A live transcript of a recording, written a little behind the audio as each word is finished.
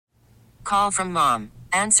call from mom.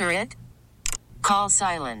 Answer it. Call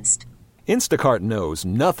silenced. Instacart knows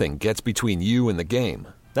nothing gets between you and the game.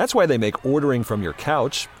 That's why they make ordering from your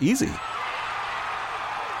couch easy.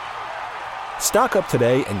 Stock up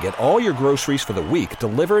today and get all your groceries for the week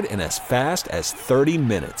delivered in as fast as 30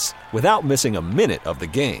 minutes without missing a minute of the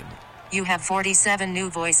game. You have 47 new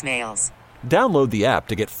voicemails. Download the app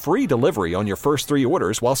to get free delivery on your first 3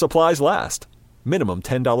 orders while supplies last. Minimum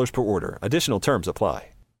 $10 per order. Additional terms apply.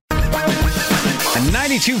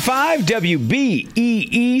 92.5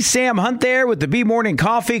 WBEE. Sam Hunt there with the B Morning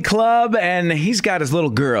Coffee Club, and he's got his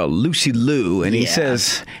little girl, Lucy Lou, and he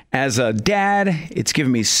says, as a dad, it's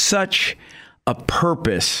given me such a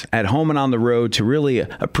purpose at home and on the road to really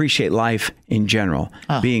appreciate life in general,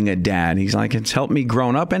 being a dad. He's like, it's helped me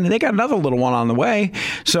grown up, and they got another little one on the way.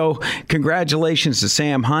 So congratulations to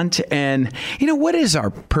Sam Hunt. And, you know, what is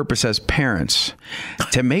our purpose as parents?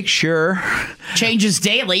 To make sure... Changes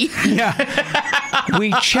daily. Yeah.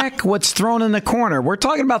 We check what's thrown in the corner. We're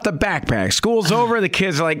talking about the backpack. School's over. The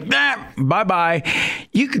kids are like, bye-bye.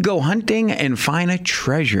 You could go hunting and find a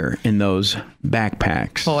treasure in those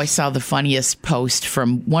backpacks. Oh, I saw the funniest post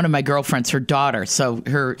from one of my girlfriends, her daughter. So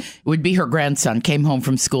her would be her grandson, came home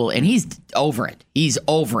from school, and he's over it. He's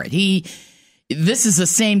over it. This is the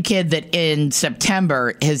same kid that in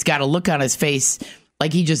September has got a look on his face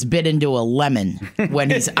like he just bit into a lemon when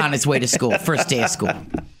he's on his way to school, first day of school.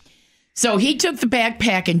 So he took the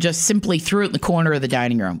backpack and just simply threw it in the corner of the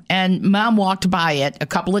dining room. And Mom walked by it a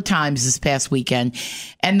couple of times this past weekend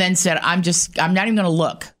and then said, I'm not even going to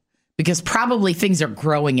look because probably things are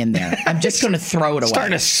growing in there. I'm just going to throw it away.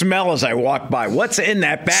 Starting to smell as I walk by. What's in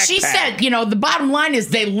that backpack? She said, the bottom line is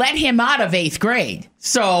they let him out of 8th grade.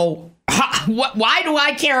 So why do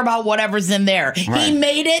I care about whatever's in there? Right. He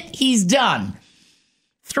made it. He's done.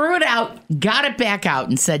 Threw it out, got it back out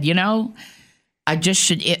and said, I just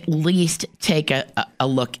should at least take a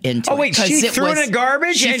look into it. Oh, wait, she threw it in the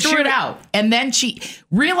garbage? She threw it out. And then she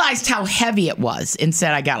realized how heavy it was and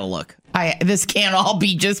said, I got to look. This can't all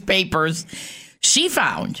be just papers. She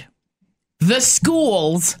found the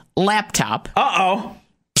school's laptop.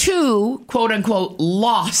 2, quote unquote,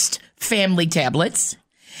 lost family tablets.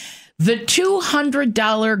 The $200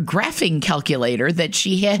 graphing calculator that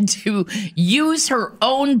she had to use her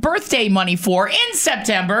own birthday money for in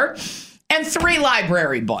September, and 3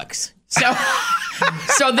 library books. So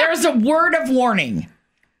there's a word of warning.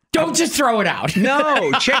 Don't just throw it out.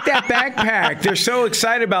 No, check that backpack. They're so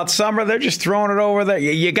excited about summer. They're just throwing it over there.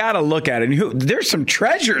 You got to look at it. There's some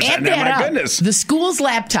treasures in there. My goodness. The school's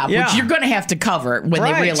laptop, which you're going to have to cover when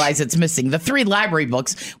they realize it's missing. The 3 library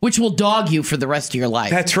books, which will dog you for the rest of your life.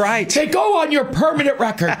 That's right. They go on your permanent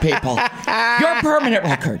record, people. Your permanent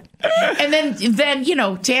record. And then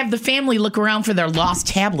to have the family look around for their lost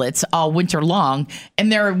tablets all winter long,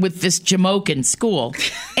 and they're with this jamoke in school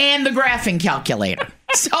and the graphing calculator.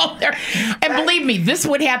 And believe me, this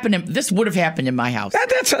would have happened in my house.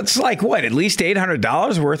 That's like what, at least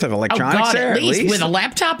 $800 worth of electronics there? At least with a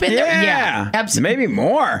laptop in there? Yeah, absolutely. Maybe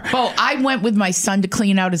more. Oh, I went with my son to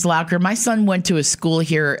clean out his locker. My son went to a school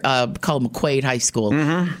here called McQuaid High School.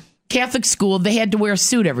 Mm-hmm. Catholic school. They had to wear a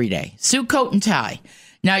suit every day. Suit, coat, and tie.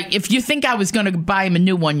 Now, if you think I was going to buy him a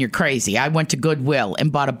new one, you're crazy. I went to Goodwill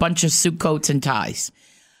and bought a bunch of suit coats and ties.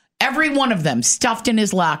 Every one of them stuffed in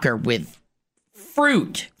his locker with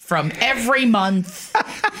fruit from every month.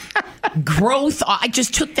 Growth. I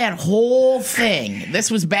just took that whole thing.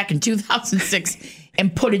 This was back in 2006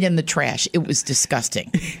 and put it in the trash. It was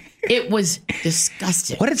disgusting. It was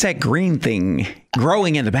disgusting. What is that green thing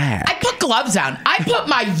growing in the bag? I put gloves on. I put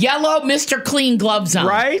my yellow Mr. Clean gloves on.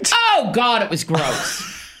 Right? Oh, God, it was gross.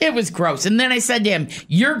 It was gross. And then I said to him,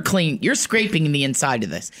 you're clean. You're scraping the inside of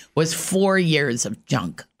this. Was 4 years of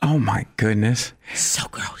junk. Oh, my goodness. So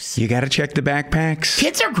gross. You got to check the backpacks.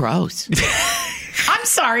 Kids are gross. I'm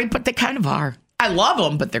sorry, but they kind of are. I love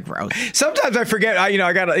them, but they're gross. Sometimes I forget. I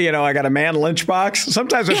got a man lunchbox.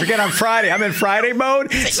 Sometimes I forget on Friday. I'm in Friday mode.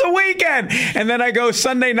 It's the weekend, and then I go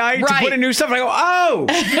Sunday night to put in new stuff. And I go, oh,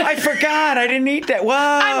 I forgot. I didn't eat that. Whoa,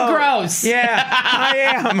 I'm gross. Yeah, I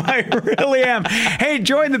am. I really am. Hey,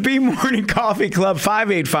 join the B Morning Coffee Club.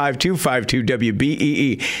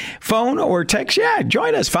 585-252-WBEE. Phone or text. Yeah,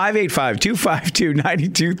 join us.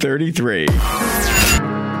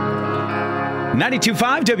 585-252-9233.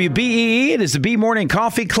 92.5 WBEE. It is the B Morning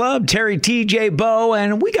Coffee Club. Terry, TJ, Bo,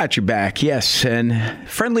 and we got your back. Yes, and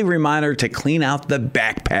friendly reminder to clean out the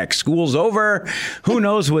backpack. School's over. Who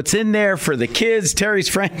knows what's in there for the kids? Terry's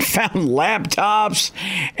friend found laptops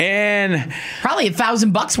and probably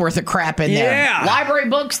 $1,000 worth of crap in there. Yeah. Library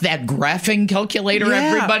books, that graphing calculator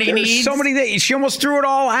everybody needs. So many things. She almost threw it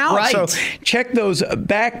all out. Right. So check those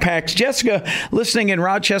backpacks. Jessica, listening in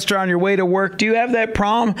Rochester on your way to work, do you have that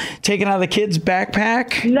problem taking out the kids'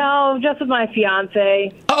 backpack? No, just with my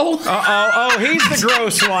fiance. Oh, he's the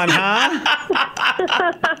gross one, huh?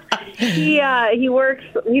 He works,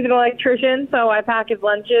 he's an electrician, so I pack his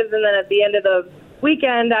lunches, and then at the end of the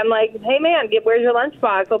weekend, I'm like, hey man, where's your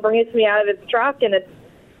lunchbox? He'll bring it to me out of his truck, and it's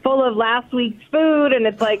full of last week's food, and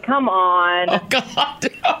it's like, come on. Oh, God.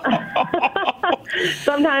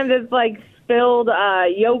 Sometimes it's like spilled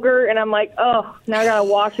yogurt, and I'm like, oh, now I gotta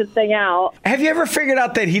wash this thing out. Have you ever figured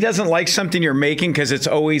out that he doesn't like something you're making because it's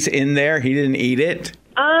always in there? He didn't eat it?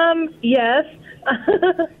 Yes.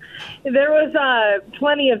 There was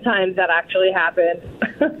plenty of times that actually happened.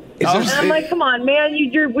 And I'm like, come on, man,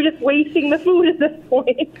 we're just wasting the food at this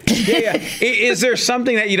point. Yeah. Is there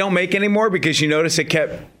something that you don't make anymore because you notice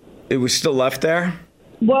it was still left there?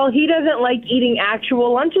 Well, he doesn't like eating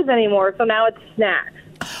actual lunches anymore, so now it's snacks.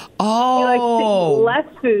 Oh. He likes to eat less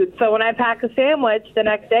food. So when I pack a sandwich, the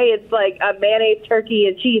next day it's like a mayonnaise, turkey,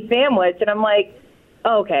 and cheese sandwich, and I'm like,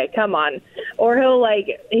 okay, come on. Or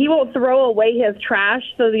he won't throw away his trash,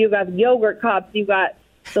 so you got yogurt cups, you got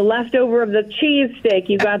the leftover of the cheese stick,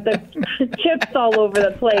 you got the chips all over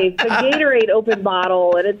the place, the Gatorade open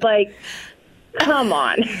bottle, and it's like, come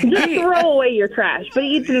on. Just throw away your trash. But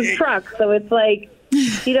he eats in his truck, so it's like,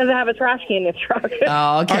 he doesn't have a trash can in his truck.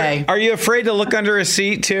 Oh, okay. Are you afraid to look under his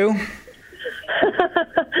seat, too?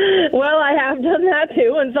 Well, I have done that,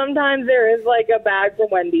 too, and sometimes there is, like, a bag from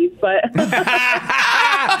Wendy's, but...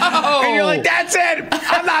 And you're like, that's it!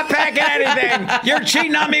 I'm not packing anything! You're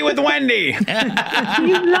cheating on me with Wendy! He's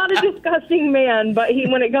not a disgusting man, but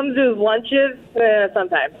when it comes to his lunches,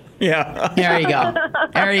 sometimes. Yeah. There you go.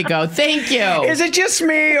 There you go. Thank you. Is it just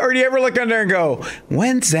me, or do you ever look under and go,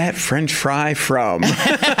 when's that French fry from?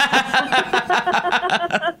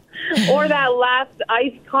 Or that last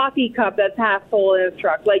iced coffee cup that's half full in his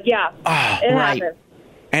truck. Like, yeah, it happens.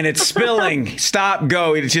 And it's spilling. Stop,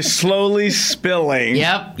 go. It's just slowly spilling.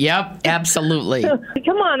 Yep, absolutely.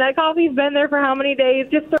 Come on, that coffee's been there for how many days?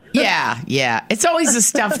 Yeah. It's always the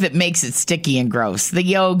stuff that makes it sticky and gross. The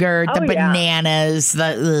yogurt, the bananas,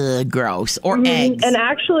 the gross, or eggs. And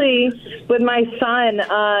actually, with my son,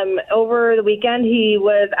 over the weekend, he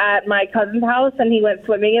was at my cousin's house, and he went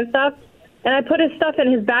swimming and stuff. And I put his stuff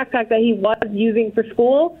in his backpack that he was using for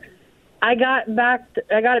school. I got it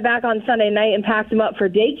back on Sunday night and packed him up for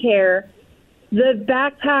daycare. The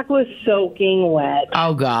backpack was soaking wet.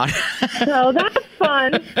 Oh, God. So that's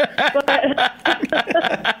fun. But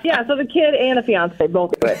yeah, so the kid and a fiance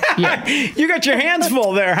both do it. Yeah. You got your hands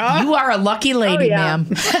full there, huh? You are a lucky lady, ma'am.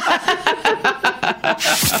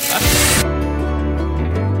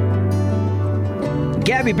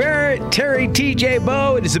 Gabby Barrett, Terry, TJ,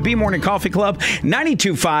 Bo. It is the B Morning Coffee Club,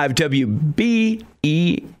 92.5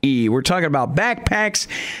 WBEE. We're talking about backpacks.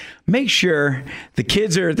 Make sure the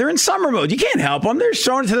kids they're in summer mode. You can't help them. They're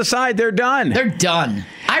thrown to the side. They're done. They're done.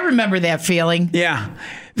 I remember that feeling. Yeah.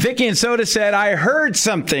 Vicky and Soda said, I heard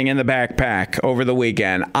something in the backpack over the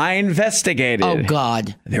weekend. I investigated. Oh,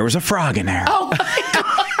 God. There was a frog in there. Oh, my God.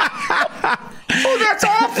 Oh, that's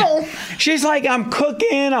awful. She's like, I'm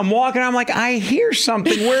cooking, I'm walking. I'm like, I hear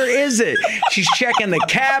something. Where is it? She's checking the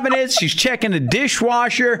cabinets. She's checking the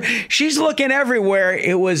dishwasher. She's looking everywhere.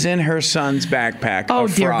 It was in her son's backpack. Oh,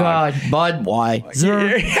 dear God.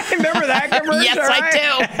 Budweiser. Remember that commercial? Yes, I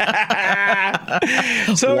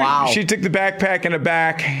do. So she took the backpack in the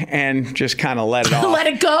back and just kind of let it off. Let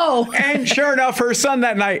it go. And sure enough, her son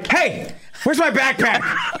that night, hey, where's my backpack?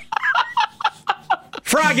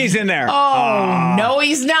 Froggy's in there. Oh, no,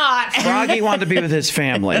 he's not. Froggy wanted to be with his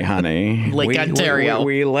family, honey. Lake Ontario.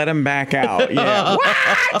 We let him back out. Yeah. What?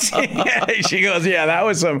 She goes, yeah, that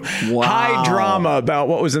was some high drama about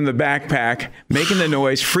what was in the backpack, making the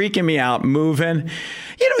noise, freaking me out, moving.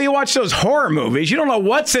 You know, you watch those horror movies, you don't know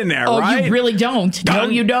what's in there, right? Oh, you really don't. No,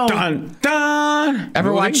 you don't. Dun, dun.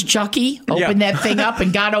 Ever watch Chucky? Open that thing up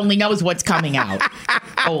and God only knows what's coming out.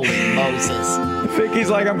 Holy Moses. Vicky's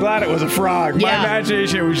like, I'm glad it was a frog. My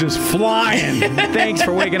imagination was just flying. Thanks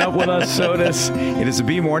for waking up with us, Sodas. It is the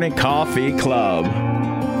B Morning Coffee Club.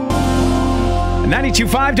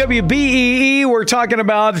 92.5 WBEE. We're talking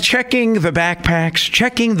about checking the backpacks,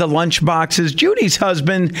 checking the lunchboxes. Judy's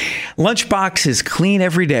husband, lunchbox is clean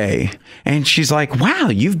every day. And she's like, wow,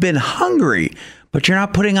 you've been hungry, but you're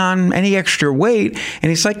not putting on any extra weight. And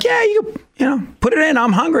he's like, yeah, you know, put it in.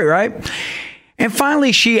 I'm hungry, right? And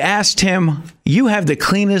finally, she asked him, you have the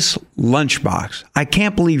cleanest lunchbox. I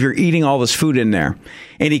can't believe you're eating all this food in there.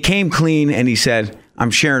 And he came clean and he said,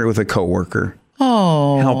 I'm sharing it with a coworker.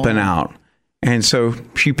 Oh, helping out. And so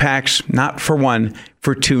she packs not for one,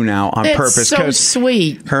 for two now on purpose. So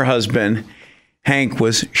sweet. Her husband, Hank,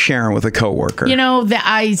 was sharing with a coworker. You know,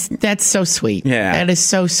 that's so sweet. Yeah. That is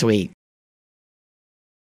so sweet.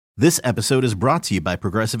 This episode is brought to you by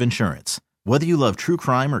Progressive Insurance. Whether you love true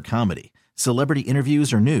crime or comedy, celebrity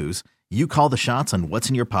interviews or news, you call the shots on what's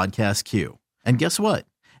in your podcast queue. And guess what?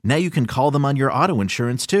 Now you can call them on your auto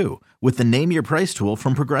insurance too with the Name Your Price tool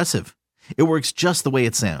from Progressive. It works just the way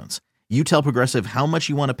it sounds. You tell Progressive how much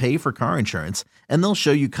you want to pay for car insurance, and they'll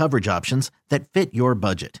show you coverage options that fit your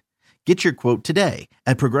budget. Get your quote today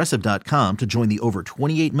at Progressive.com to join the over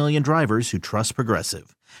 28 million drivers who trust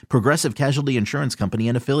Progressive. Progressive Casualty Insurance Company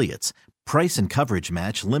and Affiliates. Price and coverage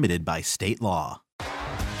match limited by state law.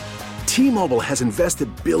 T-Mobile has invested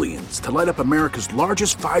billions to light up America's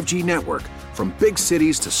largest 5G network, from big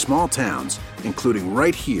cities to small towns, including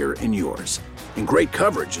right here in yours. And great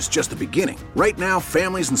coverage is just the beginning. Right now,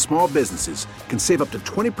 families and small businesses can save up to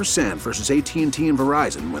 20% versus AT&T and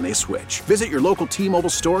Verizon when they switch. Visit your local T-Mobile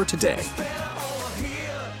store today.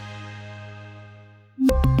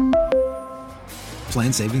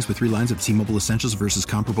 Plan savings with 3 lines of T-Mobile Essentials versus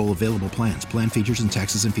comparable available plans. Plan features and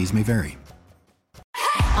taxes and fees may vary.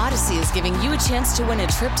 Odyssey is giving you a chance to win a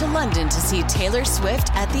trip to London to see Taylor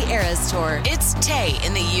Swift at the Eras Tour. It's Tay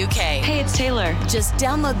in the UK. Hey, it's Taylor. Just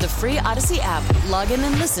download the free Odyssey app, log in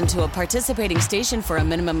and listen to a participating station for a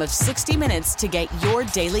minimum of 60 minutes to get your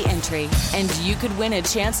daily entry. And you could win a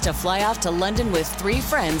chance to fly off to London with 3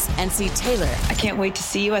 friends and see Taylor. I can't wait to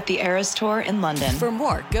see you at the Eras Tour in London. For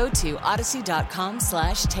more, go to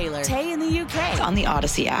odyssey.com/Taylor. Tay in the UK. It's on the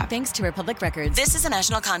Odyssey app. Thanks to Republic Records. This is a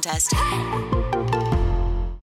national contest.